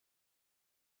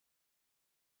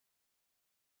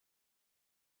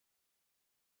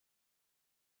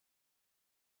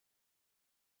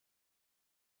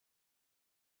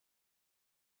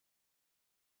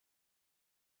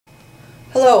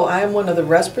Hello, I am one of the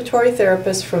respiratory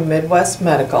therapists from Midwest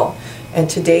Medical, and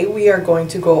today we are going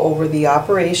to go over the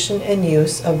operation and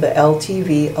use of the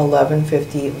LTV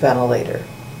 1150 ventilator.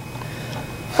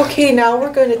 Okay, now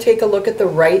we're going to take a look at the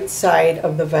right side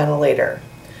of the ventilator.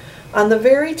 On the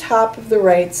very top of the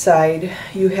right side,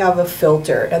 you have a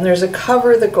filter, and there's a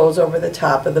cover that goes over the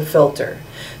top of the filter.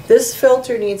 This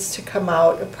filter needs to come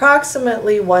out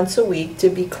approximately once a week to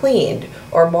be cleaned,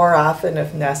 or more often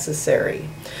if necessary.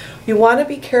 You want to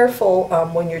be careful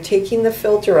when you're taking the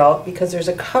filter out because there's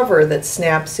a cover that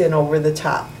snaps in over the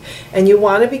top. And you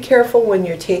want to be careful when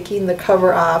you're taking the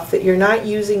cover off that you're not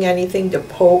using anything to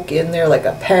poke in there like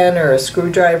a pen or a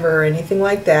screwdriver or anything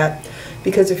like that,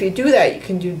 because if you do that you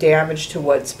can do damage to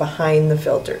what's behind the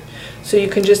filter. So you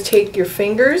can just take your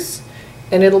fingers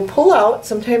and it'll pull out.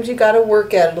 Sometimes you got to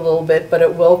work at it a little bit, but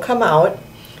it will come out.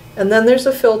 And then there's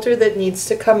a filter that needs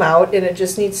to come out, and it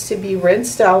just needs to be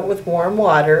rinsed out with warm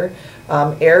water,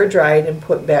 air dried, and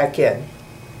put back in.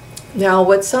 Now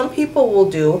what some people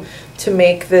will do to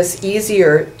make this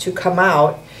easier to come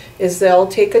out is they'll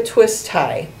take a twist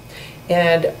tie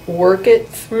and work it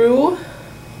through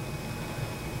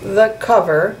the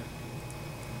cover,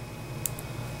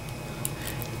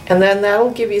 and then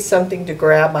that'll give you something to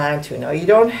grab onto. Now you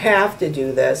don't have to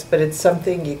do this, but it's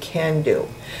something you can do.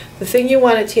 The thing you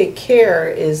want to take care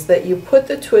is that you put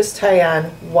the twist tie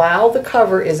on while the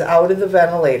cover is out of the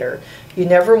ventilator. You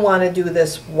never want to do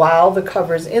this while the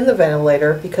cover is in the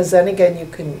ventilator, because then again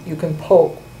you can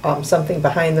poke something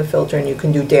behind the filter and you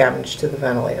can do damage to the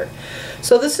ventilator.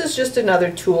 So this is just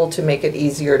another tool to make it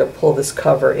easier to pull this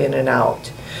cover in and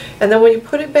out. And then when you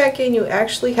put it back in, you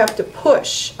actually have to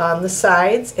push on the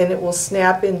sides and it will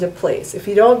snap into place. If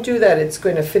you don't do that, it's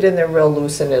going to fit in there real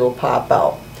loose and it'll pop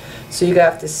out. So you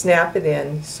have to snap it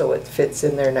in so it fits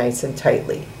in there nice and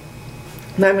tightly.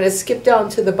 Now I'm going to skip down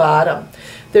to the bottom.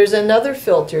 There's another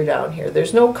filter down here.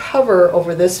 There's no cover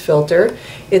over this filter.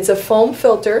 It's a foam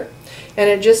filter, and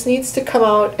it just needs to come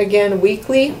out again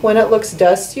weekly when it looks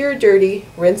dusty or dirty.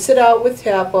 Rinse it out with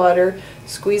tap water,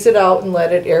 squeeze it out and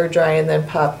let it air dry, and then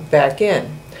pop it back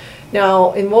in.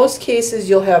 Now in most cases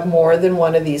you'll have more than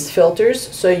one of these filters,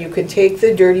 so you can take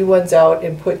the dirty ones out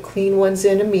and put clean ones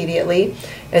in immediately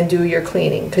and do your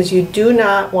cleaning, because you do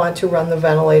not want to run the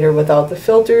ventilator without the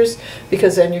filters,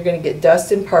 because then you're going to get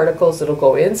dust and particles that'll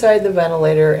go inside the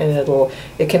ventilator, and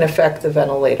it can affect the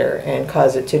ventilator and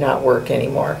cause it to not work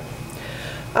anymore.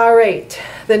 Alright,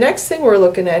 the next thing we're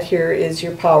looking at here is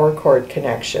your power cord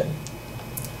connection.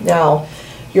 Now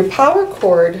your power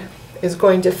cord is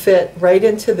going to fit right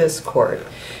into this cord,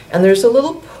 and there's a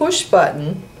little push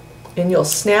button, and you'll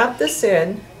snap this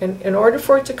in, and in order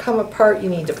for it to come apart you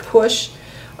need to push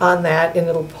on that and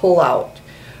it'll pull out.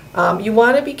 You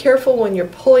want to be careful when you're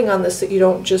pulling on this that you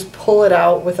don't just pull it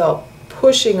out without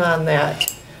pushing on that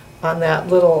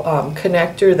little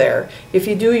connector there. If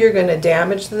you do, you're going to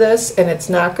damage this, and it's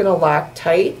not going to lock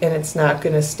tight and it's not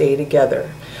going to stay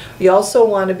together. You also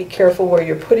want to be careful where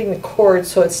you're putting the cord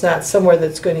so it's not somewhere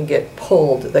that's going to get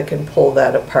pulled that can pull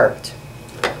that apart.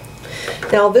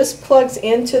 Now this plugs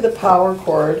into the power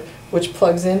cord, which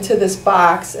plugs into this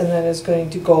box and then is going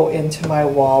to go into my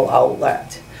wall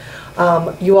outlet.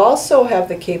 You also have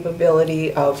the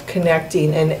capability of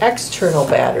connecting an external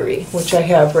battery, which I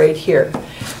have right here.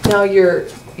 Now your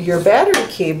battery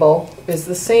cable is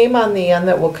the same on the end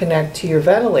that will connect to your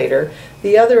ventilator.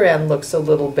 The other end looks a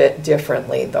little bit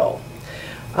differently though.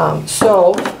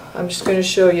 So I'm just going to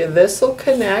show you this will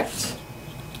connect,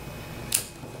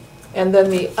 and then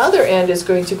the other end is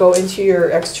going to go into your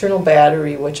external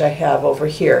battery, which I have over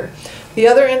here. The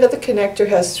other end of the connector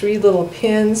has 3 little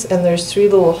pins, and there's 3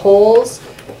 little holes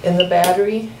in the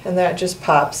battery, and that just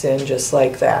pops in just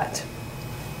like that.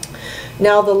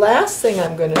 Now the last thing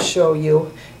I'm going to show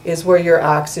you is where your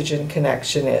oxygen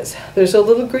connection is. There's a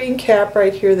little green cap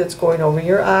right here that's going over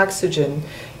your oxygen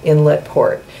inlet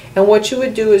port. And what you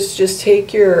would do is just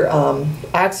take your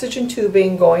oxygen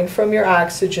tubing going from your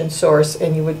oxygen source,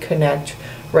 and you would connect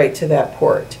right to that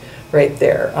port right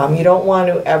there. You don't want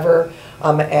to ever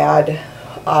add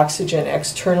oxygen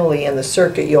externally in the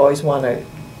circuit. You always want to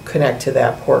connect to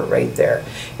that port right there.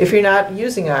 If you're not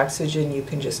using oxygen, you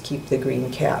can just keep the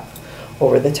green cap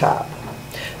over the top.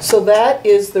 So that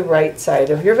is the right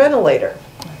side of your ventilator.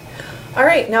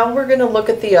 Alright, now we're going to look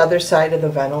at the other side of the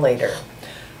ventilator.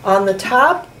 On the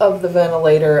top of the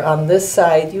ventilator, on this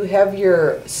side, you have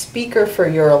your speaker for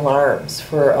your alarms,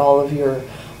 for all of your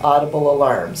audible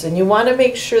alarms. And you want to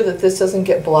make sure that this doesn't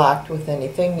get blocked with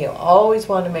anything. You always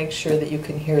want to make sure that you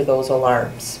can hear those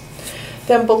alarms.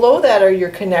 Then below that are your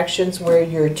connections where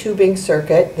your tubing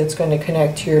circuit that's going to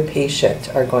connect to your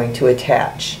patient are going to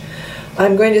attach.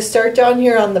 I'm going to start down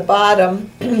here on the bottom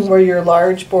where your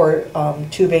large bore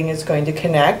tubing is going to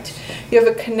connect. You have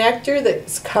a connector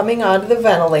that's coming out of the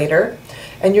ventilator,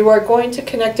 and you are going to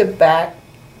connect a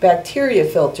bacteria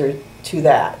filter to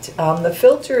that. The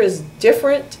filter is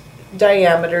different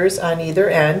diameters on either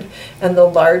end, and the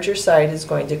larger side is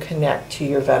going to connect to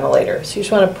your ventilator. So you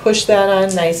just want to push that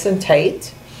on nice and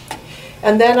tight.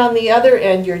 And then on the other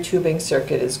end, your tubing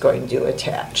circuit is going to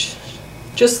attach.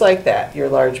 Just like that, your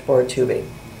large bore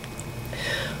tubing.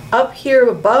 Up here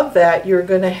above that, you're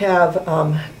going to have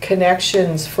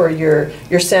connections for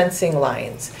your sensing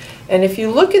lines. And if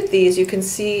you look at these, you can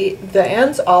see the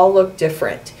ends all look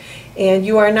different. And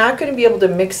you are not going to be able to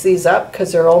mix these up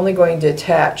because they're only going to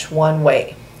attach one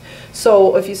way.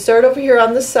 So if you start over here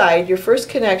on the side, your first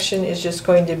connection is just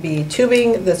going to be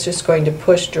tubing that's just going to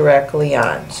push directly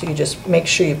on. So you just make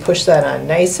sure you push that on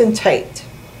nice and tight.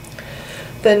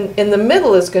 Then in the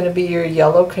middle is going to be your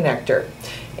yellow connector.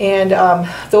 And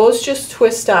those just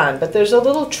twist on, but there's a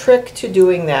little trick to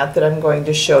doing that I'm going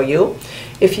to show you.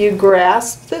 If you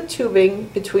grasp the tubing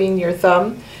between your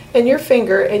thumb and your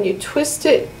finger and you twist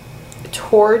it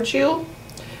towards you,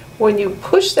 when you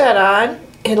push that on,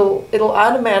 it'll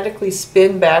automatically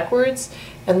spin backwards,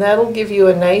 and that'll give you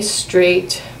a nice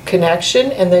straight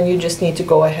connection, and then you just need to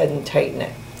go ahead and tighten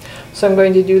it. So I'm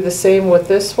going to do the same with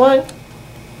this one,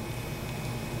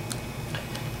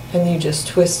 and you just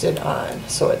twist it on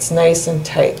so it's nice and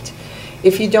tight.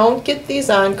 If you don't get these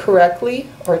on correctly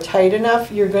or tight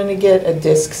enough, you're going to get a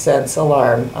disc sense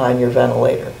alarm on your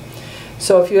ventilator.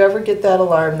 So if you ever get that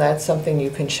alarm, that's something you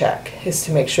can check, is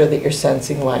to make sure that your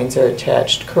sensing lines are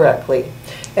attached correctly,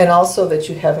 and also that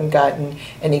you haven't gotten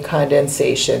any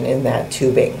condensation in that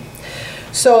tubing.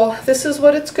 So this is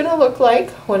what it's going to look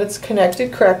like when it's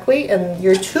connected correctly. And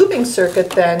your tubing circuit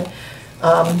then,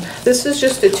 this is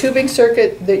just a tubing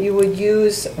circuit that you would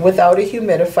use without a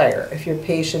humidifier. If your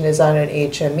patient is on an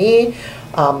HME,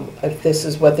 if this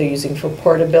is what they're using for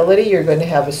portability, you're going to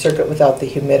have a circuit without the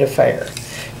humidifier.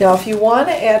 Now if you want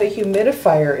to add a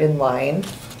humidifier in line,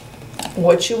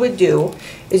 what you would do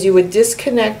is you would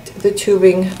disconnect the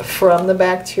tubing from the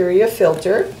bacteria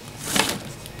filter,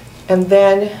 and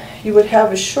then you would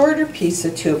have a shorter piece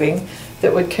of tubing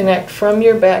that would connect from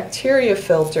your bacteria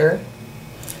filter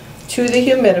to the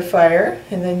humidifier,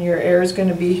 and then your air is going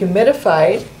to be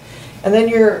humidified, and then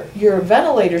your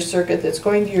ventilator circuit that's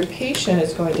going to your patient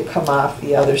is going to come off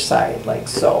the other side like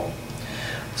so.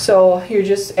 So you're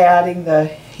just adding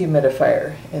the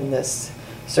humidifier in this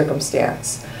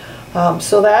circumstance.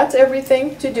 So that's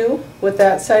everything to do with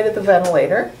that side of the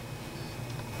ventilator.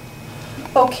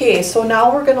 Okay, so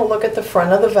now we're going to look at the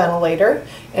front of the ventilator,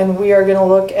 and we are going to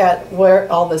look at where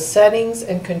all the settings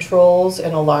and controls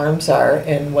and alarms are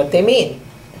and what they mean.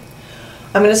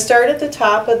 I'm going to start at the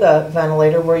top of the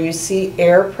ventilator where you see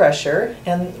air pressure,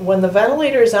 and when the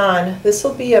ventilator is on, this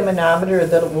will be a manometer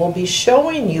that will be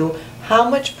showing you how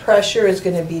much pressure is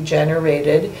going to be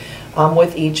generated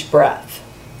with each breath.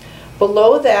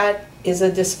 Below that is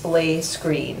a display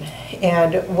screen,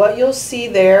 and what you'll see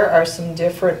there are some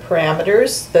different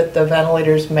parameters that the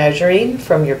ventilator is measuring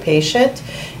from your patient,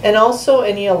 and also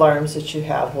any alarms that you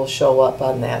have will show up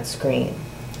on that screen.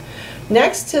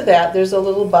 Next to that, there's a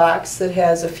little box that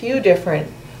has a few different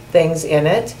things in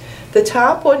it. The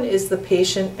top one is the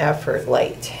patient effort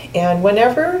light, and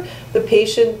whenever the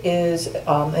patient is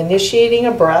initiating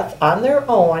a breath on their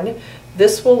own,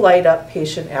 this will light up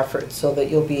patient effort so that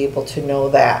you'll be able to know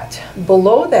that.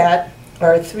 Below that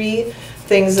are three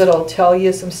things that'll tell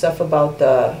you some stuff about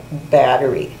the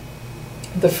battery.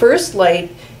 The first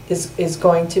light is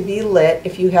going to be lit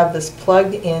if you have this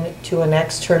plugged in to an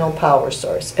external power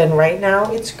source. And right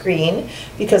now it's green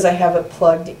because I have it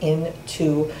plugged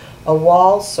into a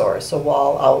wall source, a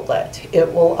wall outlet.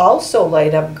 It will also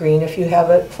light up green if you have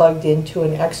it plugged into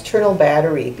an external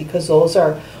battery, because those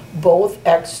are both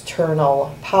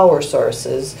external power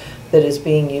sources that is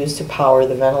being used to power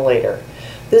the ventilator.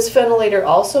 This ventilator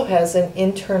also has an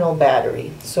internal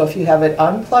battery. So if you have it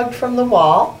unplugged from the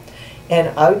wall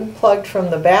and unplugged from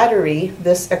the battery,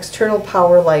 this external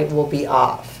power light will be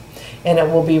off, and it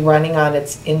will be running on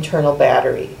its internal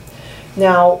battery.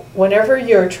 Now, whenever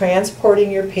you're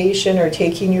transporting your patient or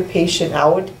taking your patient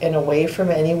out and away from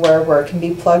anywhere where it can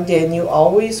be plugged in, you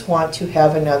always want to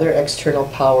have another external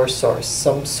power source,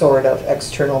 some sort of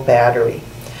external battery.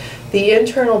 The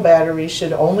internal battery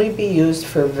should only be used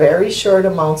for very short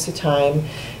amounts of time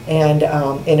and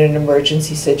in an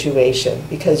emergency situation,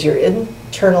 because your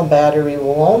internal battery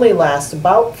will only last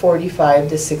about 45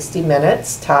 to 60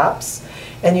 minutes tops,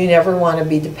 and you never want to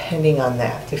be depending on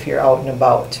that if you're out and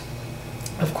about.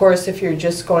 Of course, if you're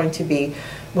just going to be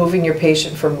moving your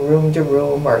patient from room to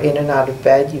room or in and out of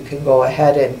bed, you can go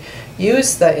ahead and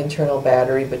use the internal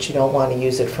battery, but you don't want to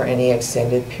use it for any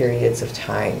extended periods of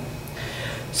time.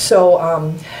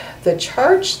 So the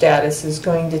charge status is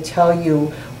going to tell you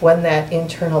when that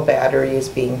internal battery is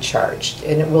being charged,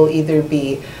 and it will either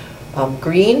be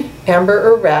green, amber,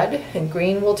 or red. And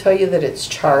green will tell you that it's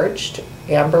charged,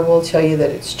 amber will tell you that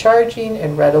it's charging,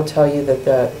 and red will tell you that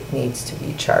it needs to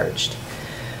be charged.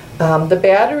 The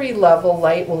battery level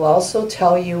light will also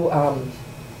tell you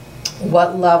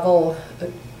what level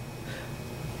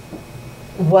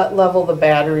the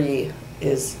battery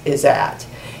is at.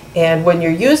 And when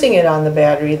you're using it on the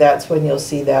battery, that's when you'll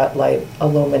see that light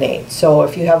illuminate. So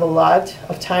if you have a lot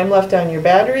of time left on your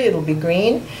battery, it'll be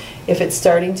green. If it's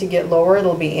starting to get lower,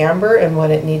 it'll be amber, and when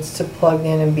it needs to plug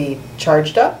in and be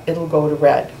charged up, it'll go to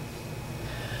red.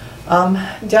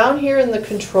 Down here in the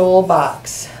control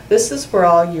box, this is where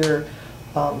all your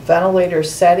ventilator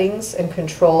settings and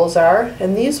controls are,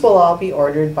 and these will all be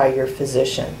ordered by your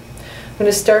physician. I'm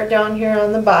going to start down here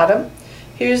on the bottom.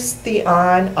 Here's the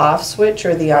on-off switch,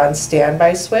 or the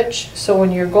on-standby switch. So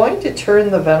when you're going to turn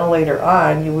the ventilator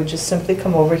on, you would just simply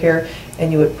come over here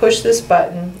and you would push this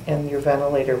button and your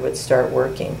ventilator would start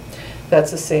working.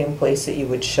 That's the same place that you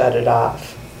would shut it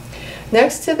off.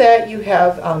 Next to that, you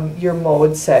have your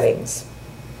mode settings.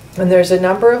 And there's a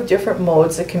number of different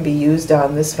modes that can be used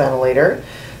on this ventilator.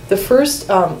 The first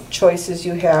choices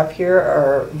you have here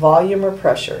are volume or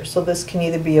pressure. So this can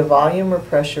either be a volume or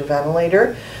pressure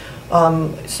ventilator.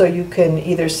 So you can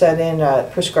either set in a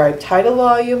prescribed tidal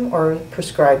volume or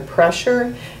prescribed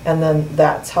pressure, and then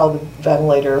that's how the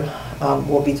ventilator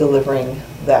will be delivering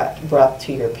that breath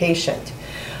to your patient.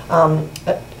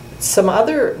 Some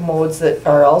other modes that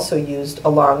are also used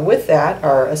along with that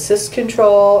are assist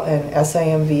control and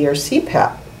SIMV or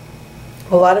CPAP.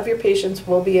 A lot of your patients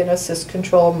will be in assist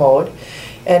control mode,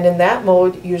 and in that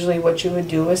mode, usually what you would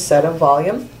do is set a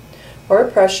volume or a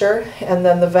pressure, and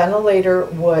then the ventilator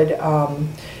would,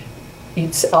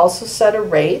 you'd also set a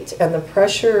rate, and the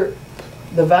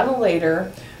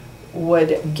ventilator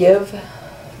would give.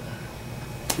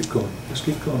 Keep going. Just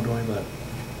keep going. Don't worry about it.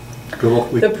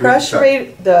 The pressure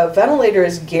rate, the ventilator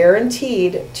is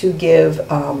guaranteed to give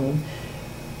the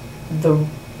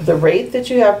rate that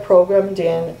you have programmed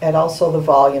in, and also the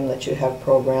volume that you have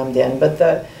programmed in. But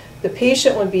the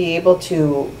patient would be able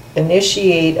to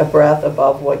initiate a breath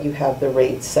above what you have the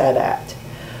rate set at.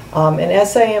 In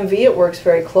SIMV, it works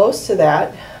very close to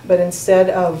that, but instead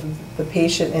of the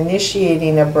patient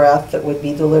initiating a breath that would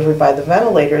be delivered by the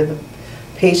ventilator, the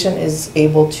patient is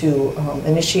able to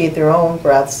initiate their own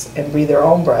breaths and breathe their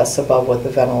own breaths above what the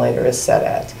ventilator is set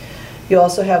at. You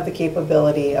also have the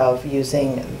capability of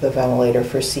using the ventilator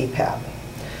for CPAP.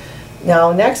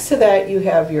 Now, next to that, you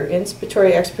have your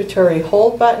inspiratory, expiratory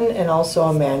hold button and also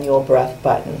a manual breath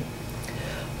button.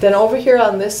 Then over here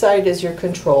on this side is your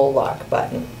control lock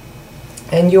button.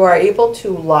 And you are able to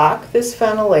lock this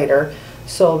ventilator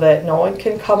so that no one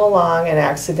can come along and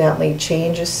accidentally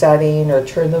change a setting or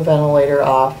turn the ventilator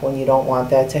off when you don't want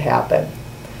that to happen.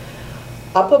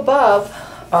 Up above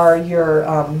are your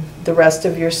the rest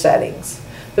of your settings.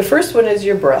 The first one is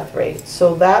your breath rate.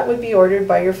 So that would be ordered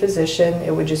by your physician.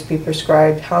 It would just be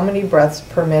prescribed how many breaths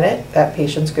per minute that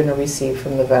patient's going to receive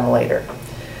from the ventilator.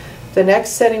 The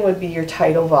next setting would be your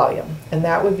tidal volume, and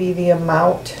that would be the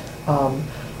amount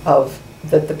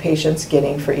that the patient's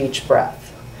getting for each breath.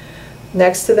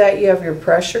 Next to that, you have your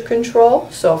pressure control.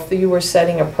 So if you were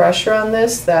setting a pressure on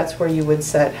this, that's where you would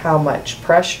set how much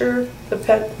pressure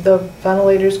the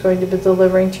ventilator is going to be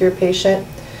delivering to your patient.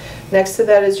 Next to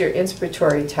that is your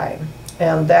inspiratory time,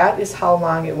 and that is how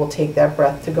long it will take that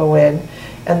breath to go in.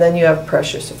 And then you have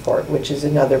pressure support, which is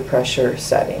another pressure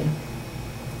setting.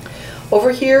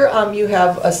 Over here, you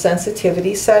have a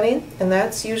sensitivity setting, and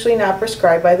that's usually not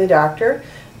prescribed by the doctor.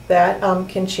 That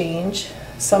can change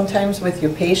sometimes with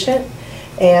your patient,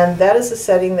 and that is a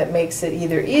setting that makes it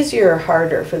either easier or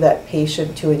harder for that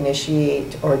patient to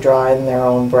initiate or draw in their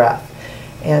own breath.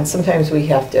 And sometimes we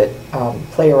have to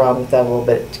play around with that a little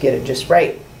bit to get it just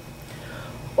right.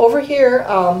 Over here,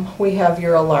 we have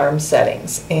your alarm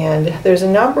settings, and there's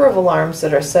a number of alarms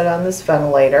that are set on this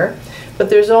ventilator, but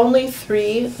there's only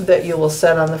 3 that you will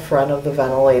set on the front of the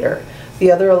ventilator.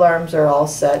 The other alarms are all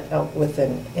set with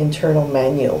an internal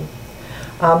menu.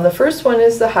 The first one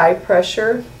is the high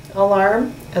pressure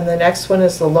alarm, and the next one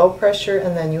is the low pressure,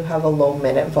 and then you have a low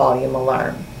minute volume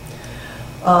alarm.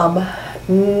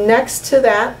 Next to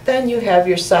that, then you have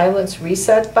your silence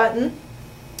reset button,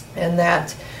 and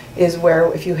that is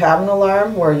where if you have an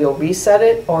alarm where you'll reset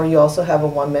it, or you also have a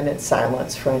 1-minute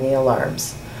silence for any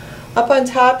alarms. Up on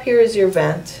top here is your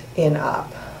vent in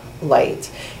op.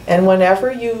 light. And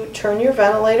whenever you turn your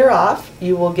ventilator off,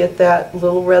 you will get that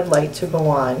little red light to go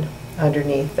on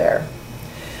underneath there.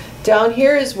 Down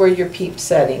here is where your PEEP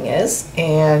setting is,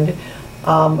 and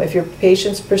if your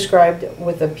patient's prescribed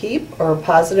with a PEEP or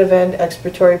positive end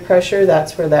expiratory pressure,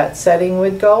 that's where that setting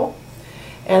would go.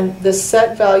 And the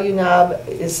set value knob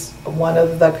is one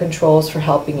of the controls for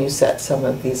helping you set some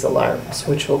of these alarms,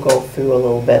 which we'll go through a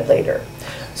little bit later.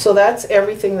 So that's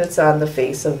everything that's on the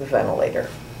face of the ventilator.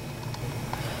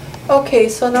 Okay,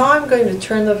 so now I'm going to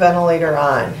turn the ventilator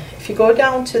on. If you go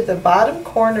down to the bottom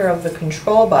corner of the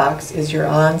control box is your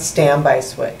on standby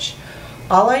switch.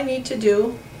 All I need to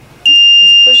do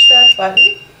is push that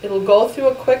button. It'll go through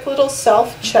a quick little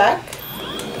self-check,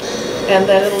 and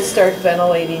then it'll start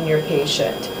ventilating your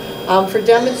patient. For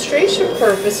demonstration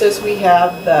purposes, we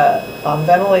have the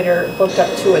ventilator hooked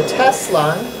up to a test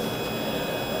lung.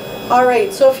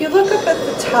 Alright, so if you look up at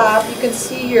the top, you can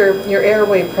see your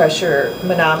airway pressure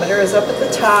manometer is up at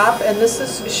the top, and this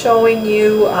is showing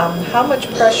you how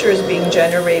much pressure is being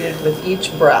generated with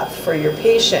each breath for your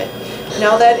patient.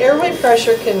 Now that airway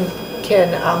pressure can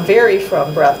vary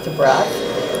from breath to breath,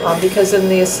 because in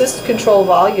the assist control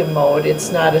volume mode, it's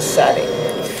not a setting.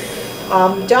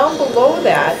 Down below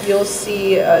that, you'll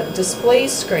see a display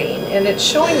screen, and it's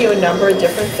showing you a number of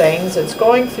different things. It's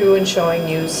going through and showing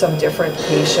you some different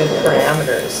patient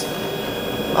parameters.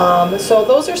 So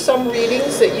those are some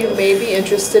readings that you may be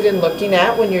interested in looking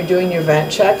at when you're doing your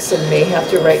vent checks, and may have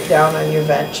to write down on your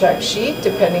vent check sheet,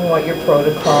 depending what your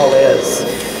protocol is.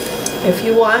 If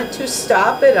you want to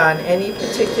stop it on any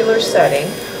particular setting,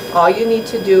 all you need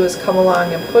to do is come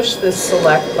along and push this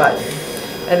select button,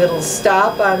 and it'll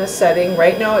stop on a setting.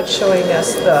 Right now it's showing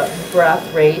us the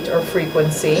breath rate or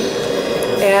frequency.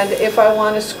 And if I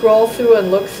want to scroll through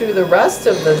and look through the rest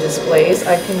of the displays,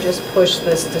 I can just push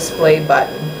this display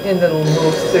button and it'll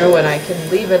move through, and I can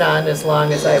leave it on as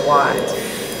long as I want.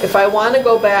 If I want to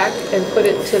go back and put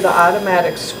it to the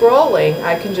automatic scrolling,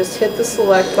 I can just hit the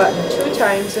select button 2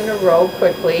 times in a row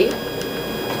quickly,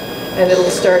 and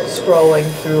it'll start scrolling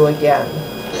through again.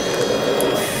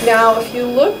 Now if you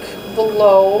look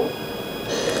below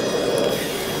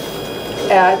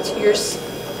at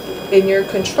in your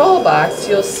control box,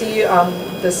 you'll see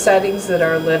the settings that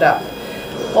are lit up.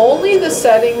 Only the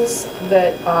settings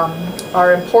that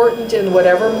are important in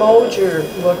whatever mode you're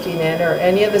looking in, or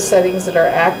any of the settings that are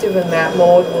active in that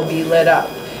mode, will be lit up.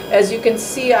 As you can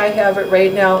see, I have it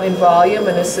right now in volume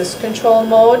and assist control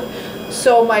mode,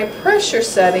 so my pressure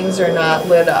settings are not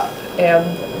lit up,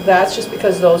 and that's just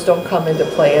because those don't come into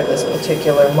play in this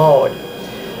particular mode.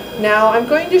 Now I'm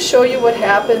going to show you what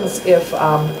happens if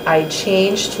I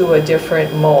change to a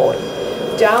different mode.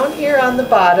 Down here on the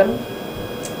bottom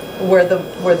where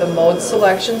the mode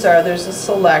selections are, there's a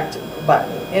select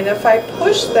button, and if I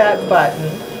push that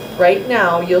button right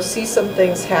now, you'll see some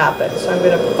things happen. So I'm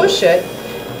going to push it.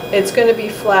 It's going to be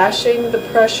flashing the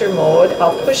pressure mode.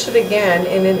 I'll push it again,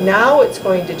 and now it's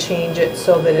going to change it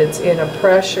so that it's in a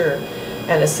pressure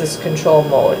and assist control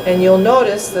mode. And you'll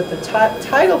notice that the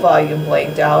tidal volume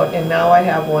blanked out, and now I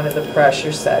have one of the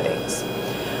pressure settings.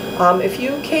 If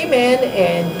you came in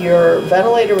and your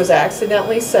ventilator was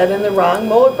accidentally set in the wrong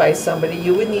mode by somebody,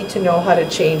 you would need to know how to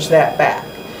change that back.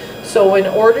 So in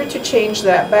order to change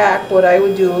that back, what I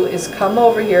would do is come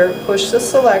over here, push the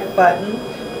select button,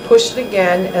 push it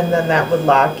again, and then that would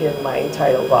lock in my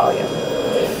tidal volume.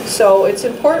 So it's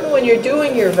important when you're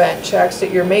doing your vent checks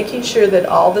that you're making sure that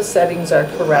all the settings are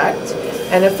correct,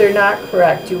 and if they're not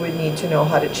correct, you would need to know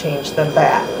how to change them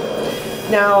back.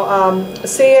 Now,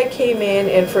 say I came in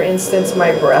and, for instance,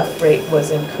 my breath rate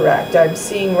was incorrect. I'm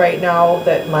seeing right now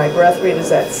that my breath rate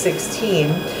is at 16,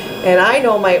 and I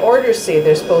know my orders say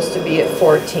they're supposed to be at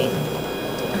 14.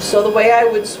 So the way I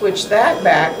would switch that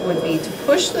back would be to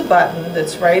push the button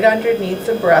that's right underneath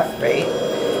the breath rate,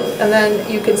 and then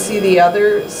you can see the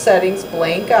other settings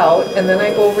blank out, and then I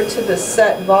go over to the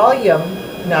set volume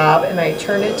knob and I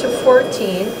turn it to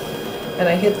 14, and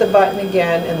I hit the button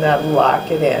again, and that'll lock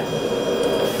it in.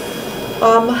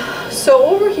 So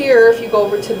over here, if you go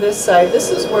over to this side,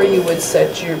 this is where you would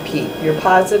set your PEEP, your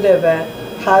positive end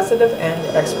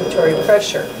expiratory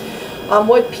pressure.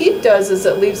 What PEEP does is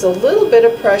it leaves a little bit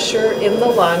of pressure in the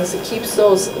lungs. It keeps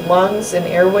those lungs and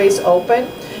airways open.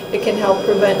 It can help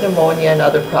prevent pneumonia and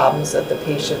other problems that the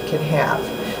patient can have.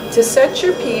 To set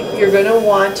your PEEP, you're going to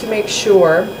want to make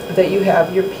sure that you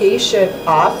have your patient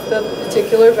off the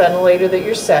particular ventilator that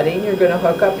you're setting. You're going to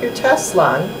hook up your test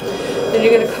lung. Then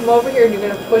you're going to come over here and you're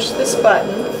going to push this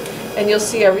button, and you'll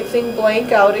see everything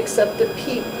blank out except the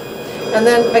PEEP. And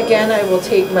then again, I will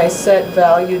take my set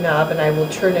value knob and I will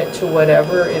turn it to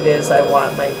whatever it is I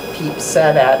want my PEEP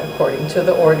set at according to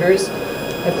the orders.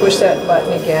 I push that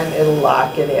button again, it'll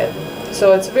lock it in.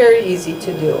 So it's very easy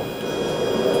to do.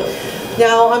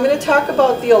 Now I'm going to talk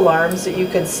about the alarms that you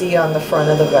can see on the front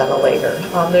of the ventilator.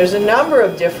 There's a number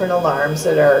of different alarms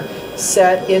that are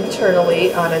set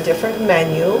internally on a different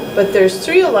menu, but there's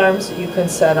 3 alarms that you can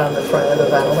set on the front of the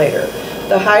ventilator.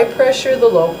 The high pressure, the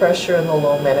low pressure, and the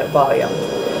low minute volume.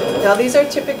 Now these are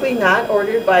typically not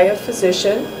ordered by a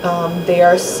physician. They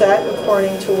are set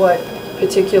according to what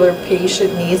particular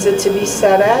patient needs it to be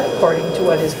set at, according to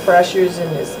what his pressures and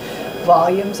his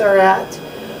volumes are at.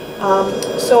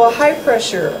 So a high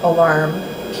pressure alarm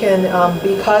can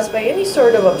be caused by any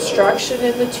sort of obstruction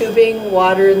in the tubing,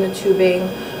 water in the tubing,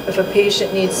 if a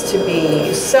patient needs to be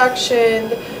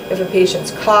suctioned, if a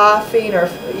patient's coughing, or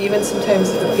even sometimes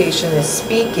if a patient is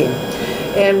speaking.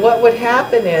 And what would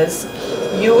happen is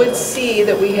you would see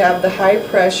that we have the high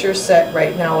pressure set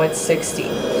right now at 60.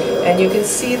 And you can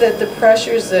see that the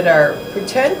pressures that our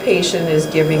pretend patient is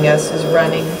giving us is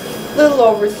running a little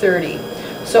over 30.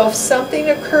 So if something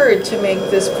occurred to make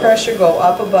this pressure go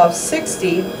up above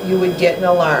 60, you would get an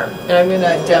alarm. And I'm going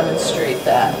to demonstrate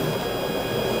that.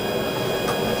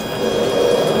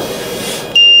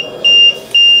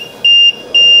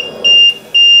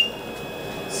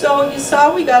 So you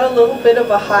saw we got a little bit of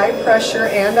a high pressure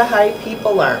and a high PEEP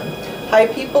alarm. High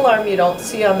PEEP alarm you don't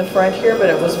see on the front here,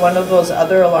 but it was one of those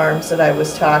other alarms that I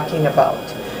was talking about.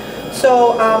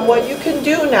 So what you can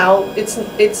do now,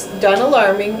 it's done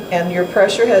alarming and your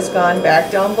pressure has gone back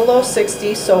down below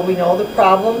 60, so we know the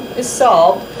problem is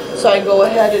solved. So I go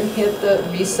ahead and hit the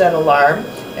reset alarm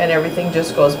and everything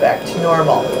just goes back to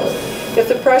normal. If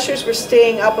the pressures were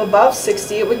staying up above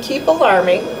 60, it would keep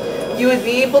alarming. You would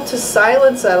be able to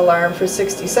silence that alarm for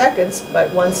 60 seconds,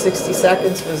 but once 60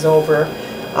 seconds was over,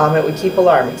 it would keep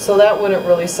alarming. So that wouldn't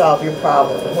really solve your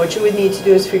problem. What you would need to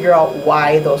do is figure out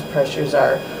why those pressures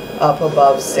are up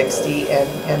above 60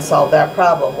 and solve that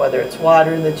problem, whether it's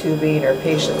water in the tubing or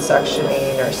patient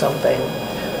suctioning or something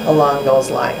along those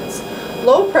lines.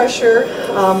 Low pressure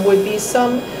would be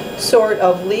some sort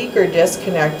of leak or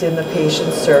disconnect in the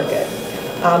patient's circuit.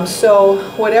 So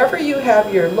whatever you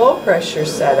have your low pressure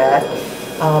set at,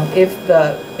 if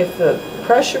the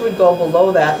pressure would go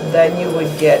below that, then you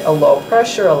would get a low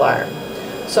pressure alarm.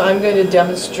 So I'm going to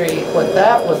demonstrate what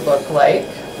that would look like.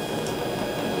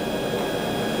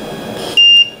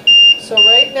 So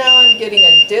right now I'm getting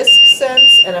a disc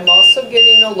sense and I'm also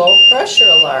getting a low pressure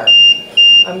alarm.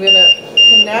 I'm going to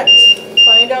connect,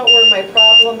 find out where my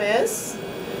problem is.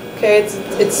 Okay,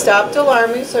 it stopped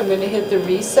alarming, so I'm going to hit the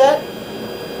reset.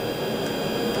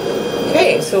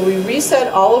 Okay, so we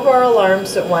reset all of our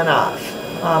alarms that went off.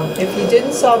 If you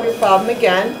didn't solve your problem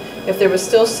again, if there was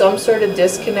still some sort of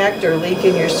disconnect or leak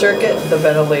in your circuit, the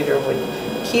ventilator would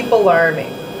keep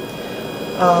alarming.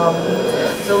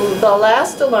 The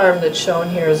last alarm that's shown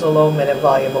here is a low minute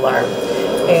volume alarm.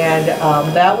 And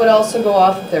that would also go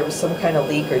off if there was some kind of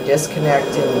leak or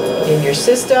disconnect in your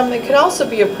system. It can also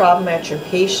be a problem at your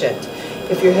patient.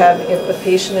 If the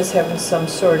patient is having some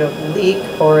sort of leak,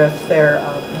 or if their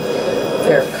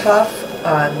cuff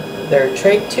on their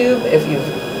trach tube, if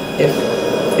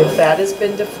that has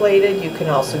been deflated, you can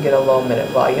also get a low minute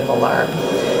volume alarm.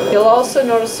 You'll also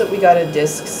notice that we got a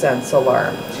disc sense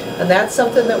alarm. And that's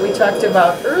something that we talked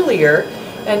about earlier.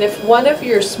 And if one of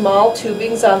your small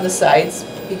tubings on the sides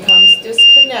becomes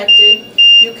disconnected,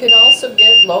 you can also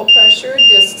get low pressure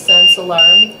disc sense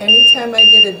alarm. Anytime I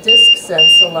get a disc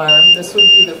sense alarm, this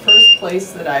would be the first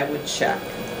place that I would check.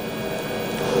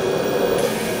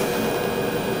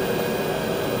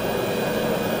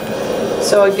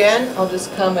 So again, I'll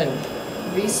just come and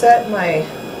reset my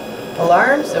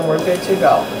alarms and we're good to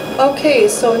go. Okay,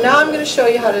 so now I'm going to show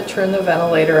you how to turn the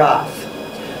ventilator off.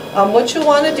 What you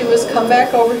want to do is come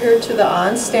back over here to the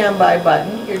on standby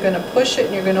button. You're going to push it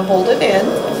and you're going to hold it in.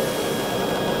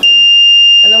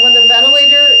 And then when the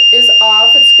ventilator is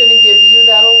off, it's going to give you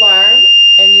that alarm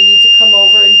and you need to come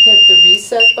over and hit the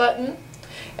reset button.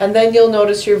 And then you'll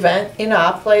notice your vent in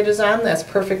off light is on. That's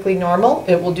perfectly normal.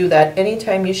 It will do that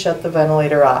anytime you shut the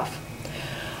ventilator off.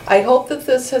 I hope that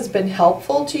this has been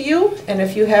helpful to you, and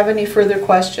if you have any further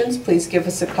questions, please give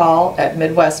us a call at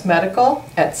Midwest Medical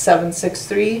at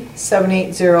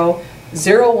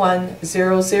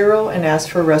 763-780-0100 and ask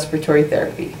for respiratory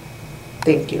therapy.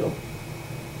 Thank you.